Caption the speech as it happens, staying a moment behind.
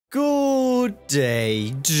Good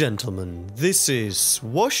day, gentlemen. This is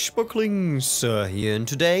SwashbucklingSir here, and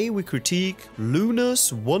today we critique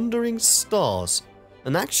Luna's Wandering Stars,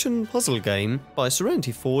 an action puzzle game by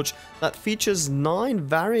Serenity Forge that features 9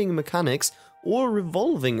 varying mechanics, all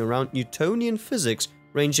revolving around Newtonian physics,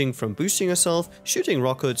 ranging from boosting yourself, shooting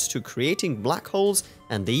rockets, to creating black holes,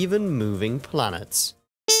 and even moving planets.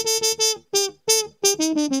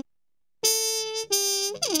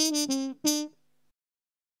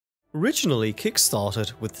 Originally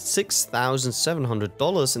kickstarted with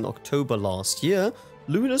 $6,700 in October last year,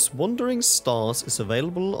 Luna's Wandering Stars is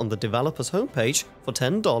available on the developer's homepage for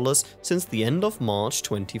 $10 since the end of March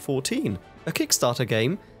 2014, a Kickstarter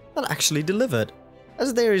game that actually delivered.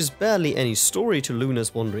 As there is barely any story to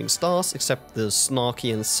Luna's Wandering Stars except the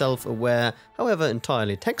snarky and self-aware, however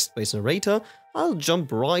entirely text-based narrator, I'll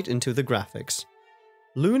jump right into the graphics.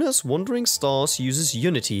 Luna's Wandering Stars uses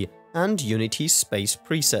Unity and Unity's Space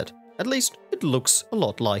preset. At least, it looks a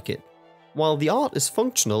lot like it. While the art is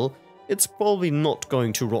functional, it's probably not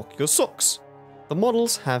going to rock your socks. The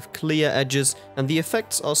models have clear edges and the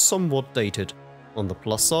effects are somewhat dated. On the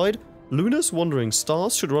plus side, Luna's Wandering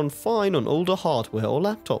Stars should run fine on older hardware or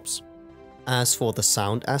laptops. As for the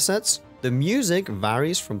sound assets, the music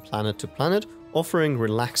varies from planet to planet, offering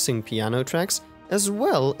relaxing piano tracks as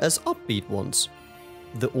well as upbeat ones.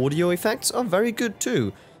 The audio effects are very good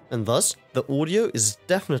too, and thus, the audio is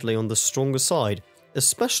definitely on the stronger side,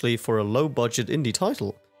 especially for a low-budget indie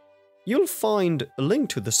title. You'll find a link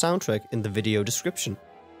to the soundtrack in the video description.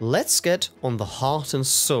 Let's get on the heart and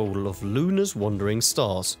soul of Luna's Wandering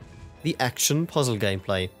Stars, the action puzzle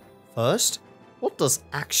gameplay. First, what does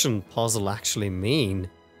action puzzle actually mean?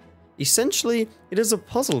 Essentially, it is a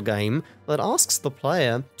puzzle game that asks the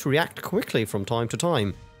player to react quickly from time to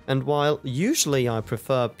time. And while usually I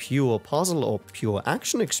prefer pure puzzle or pure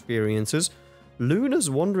action experiences, Luna's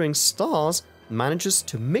Wandering Stars manages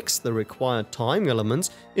to mix the required time elements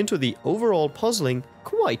into the overall puzzling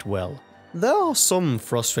quite well. There are some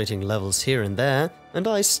frustrating levels here and there, and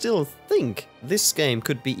I still think this game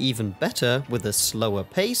could be even better with a slower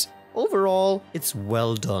pace. Overall, it's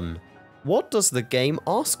well done. What does the game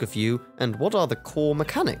ask of you, and what are the core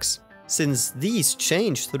mechanics? Since these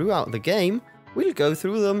change throughout the game, we'll go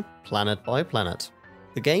through them planet by planet.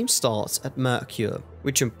 The game starts at Mercure,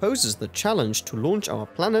 which imposes the challenge to launch our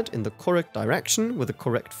planet in the correct direction with the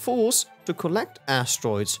correct force to collect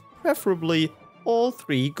asteroids, preferably all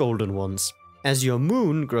 3 golden ones. As your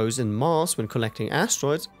moon grows in mass when collecting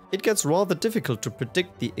asteroids, it gets rather difficult to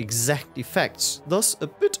predict the exact effects, thus a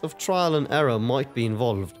bit of trial and error might be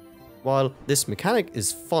involved. While this mechanic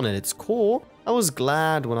is fun at its core, I was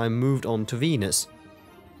glad when I moved on to Venus.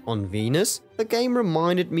 On Venus, the game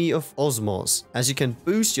reminded me of Osmos, as you can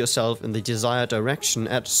boost yourself in the desired direction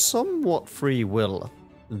at somewhat free will.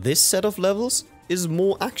 This set of levels is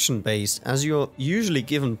more action-based, as you're usually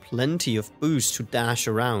given plenty of boost to dash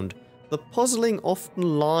around. The puzzling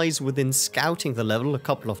often lies within scouting the level a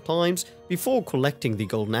couple of times before collecting the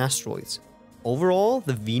golden asteroids. Overall,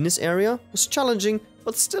 the Venus area was challenging,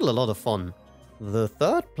 but still a lot of fun. The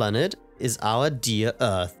third planet is our dear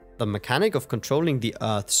Earth. The mechanic of controlling the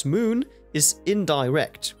Earth's moon is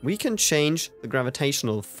indirect. We can change the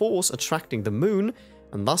gravitational force attracting the moon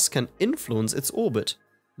and thus can influence its orbit.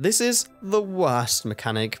 This is the worst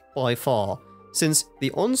mechanic by far, since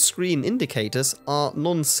the on-screen indicators are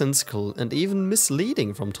nonsensical and even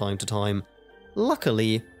misleading from time to time.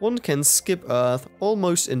 Luckily, one can skip Earth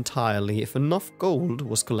almost entirely if enough gold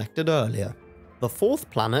was collected earlier. The fourth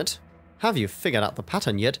planet, have you figured out the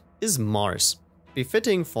pattern yet, is Mars.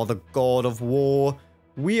 Befitting for the god of war,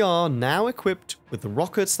 we are now equipped with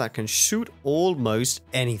rockets that can shoot almost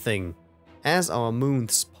anything. As our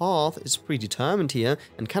moon's path is predetermined here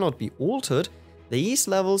and cannot be altered, these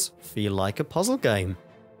levels feel like a puzzle game.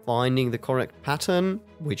 Finding the correct pattern,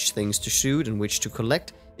 which things to shoot and which to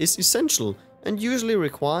collect, is essential and usually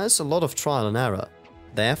requires a lot of trial and error.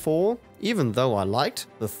 Therefore, even though I liked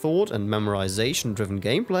the thought and memorization-driven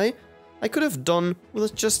gameplay, I could have done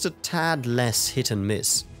with just a tad less hit and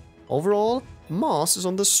miss. Overall, Mars is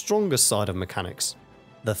on the stronger side of mechanics.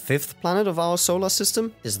 The fifth planet of our solar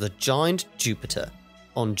system is the giant Jupiter.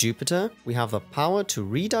 On Jupiter, we have the power to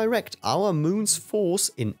redirect our moon's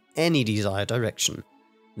force in any desired direction.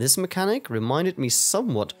 This mechanic reminded me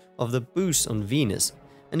somewhat of the boost on Venus,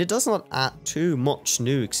 and it does not add too much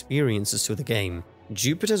new experiences to the game.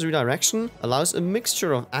 Jupiter's redirection allows a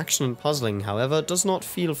mixture of action and puzzling, however does not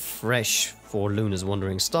feel fresh for Luna's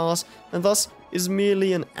Wandering Stars, and thus is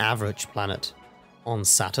merely an average planet. On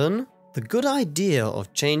Saturn, the good idea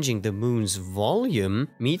of changing the moon's volume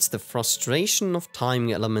meets the frustration of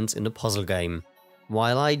timing elements in a puzzle game.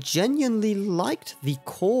 While I genuinely liked the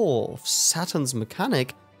core of Saturn's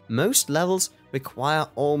mechanic, most levels require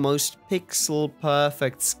almost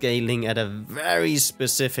pixel-perfect scaling at a very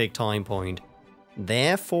specific time point.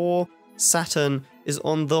 Therefore, Saturn is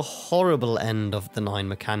on the horrible end of the 9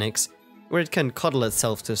 mechanics, where it can cuddle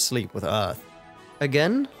itself to sleep with Earth.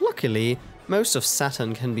 Again, luckily, most of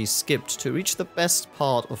Saturn can be skipped to reach the best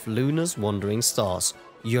part of Luna's wandering stars,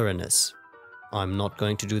 Uranus. I'm not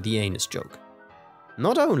going to do the anus joke.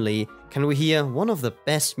 Not only can we hear one of the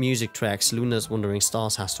best music tracks Luna's wandering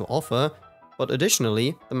stars has to offer, but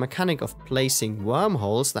additionally, the mechanic of placing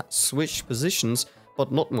wormholes that switch positions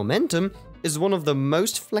but not momentum is one of the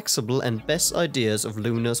most flexible and best ideas of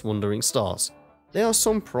Luna's wandering stars. There are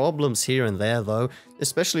some problems here and there though,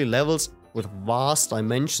 especially levels with vast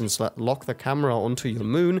dimensions that lock the camera onto your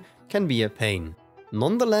moon can be a pain.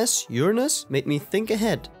 Nonetheless, Uranus made me think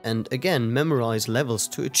ahead and again memorize levels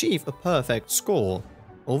to achieve a perfect score.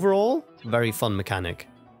 Overall, very fun mechanic.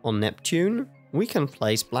 On Neptune, we can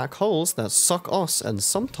place black holes that suck us and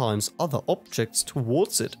sometimes other objects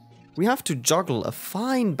towards it. We have to juggle a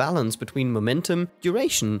fine balance between momentum,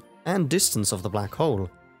 duration, and distance of the black hole.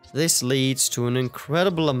 This leads to an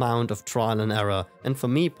incredible amount of trial and error, and for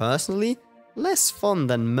me personally, less fun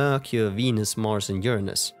than Mercury, Venus, Mars, and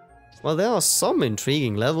Uranus. While there are some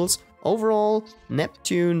intriguing levels, overall,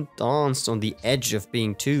 Neptune danced on the edge of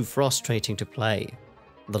being too frustrating to play.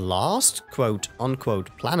 The last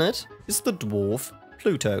quote-unquote planet is the dwarf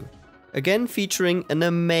Pluto, again featuring an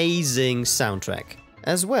amazing soundtrack,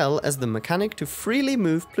 as well as the mechanic to freely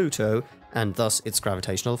move Pluto and thus its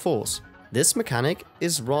gravitational force. This mechanic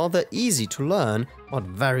is rather easy to learn, but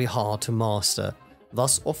very hard to master,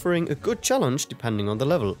 thus offering a good challenge depending on the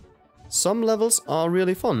level. Some levels are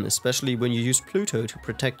really fun, especially when you use Pluto to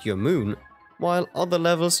protect your moon, while other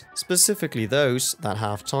levels, specifically those that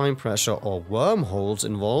have time pressure or wormholes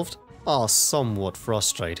involved, are somewhat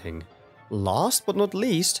frustrating. Last but not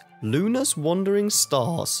least, Luna's Wandering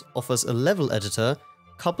Stars offers a level editor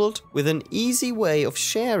coupled with an easy way of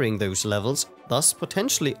sharing those levels, thus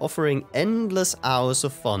potentially offering endless hours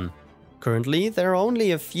of fun. Currently, there are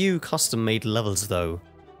only a few custom-made levels though.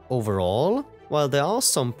 Overall, while there are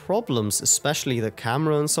some problems, especially the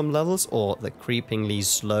camera on some levels or the creepingly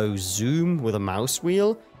slow zoom with a mouse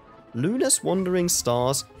wheel, Luna's Wandering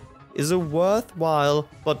Stars is a worthwhile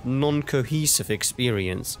but non-cohesive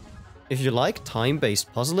experience. If you like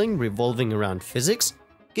time-based puzzling revolving around physics,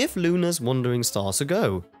 give Luna's Wandering Stars a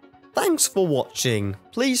go. Thanks for watching.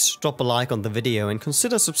 Please drop a like on the video and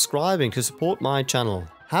consider subscribing to support my channel.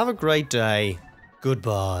 Have a great day.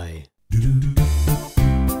 Goodbye.